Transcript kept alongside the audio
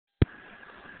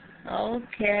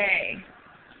Okay.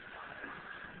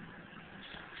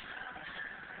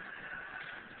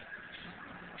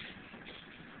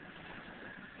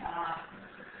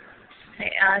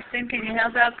 Hey, Austin, can you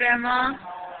help out Grandma?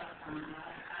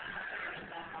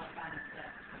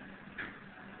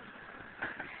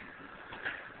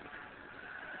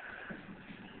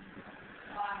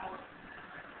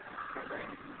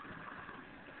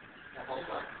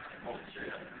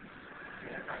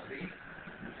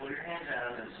 Pull your hand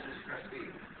down and just press B.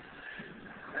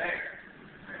 There.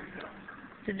 There you go.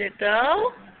 Did it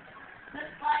go?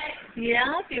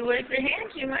 Yeah, if you wave your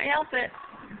hands, you might help it.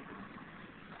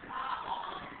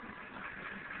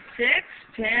 6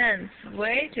 pins.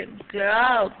 Way to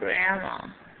go, Grandma.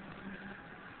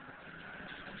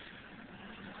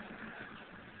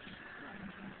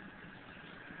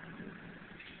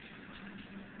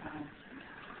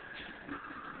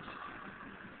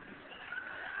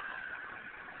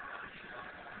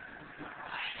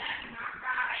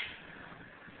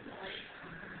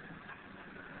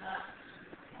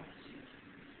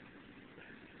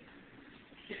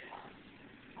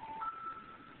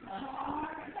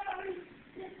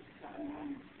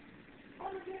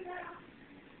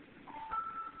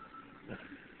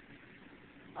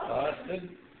 Austin?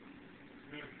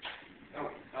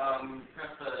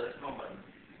 Press the home button.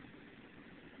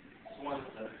 It's the one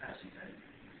with the passing tag.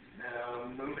 Now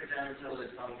move it down until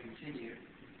it's on continue.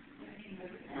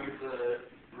 Move the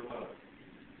remote.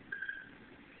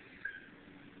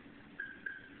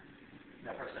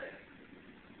 Now press A.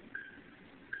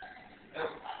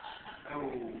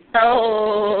 Oh.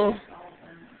 Oh.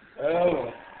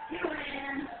 Oh.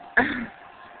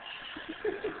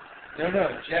 No,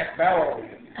 Jack Bauer.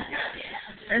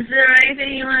 Is there anything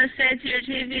you want to say to your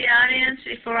TV audience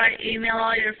before I email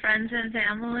all your friends and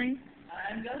family?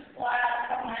 I'm just glad I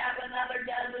don't have another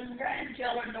dozen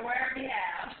grandchildren to wear me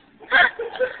out.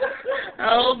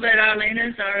 Oh, but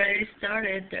Arlena's already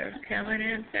started. They're coming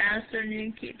in faster than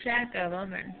you can keep track of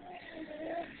them. And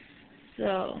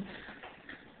so,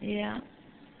 yeah.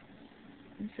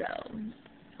 So,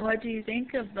 what do you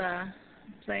think of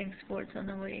playing sports on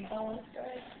the Wii? Oh, it's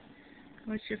great.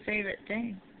 What's your favorite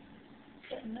thing?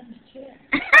 Sitting in the chair.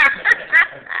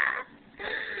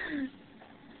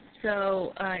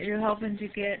 So, you're hoping to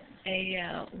get a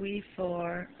Wii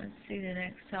for, let's see, the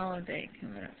next holiday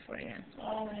coming up for you.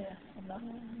 Oh, yeah.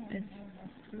 It's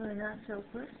really not till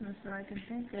Christmas that I can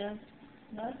think of.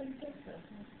 Nothing to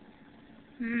Christmas.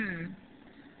 I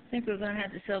think we're going to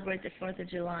have to celebrate the 4th of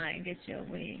July and get you a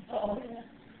Wii. Oh, yeah.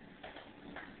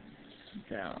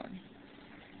 So,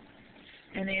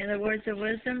 any other words of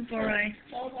wisdom before I...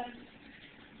 So then,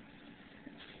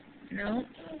 No?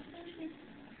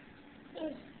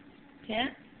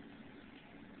 Can't?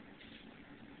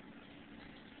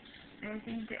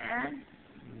 Anything to add?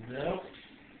 No.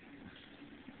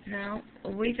 No?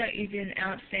 Well, we thought you did an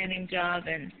outstanding job,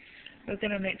 and we're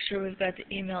going to make sure we've got the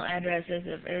email addresses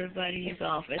of everybody you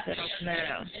golf with at Oak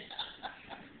Meadow.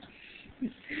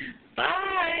 Bye!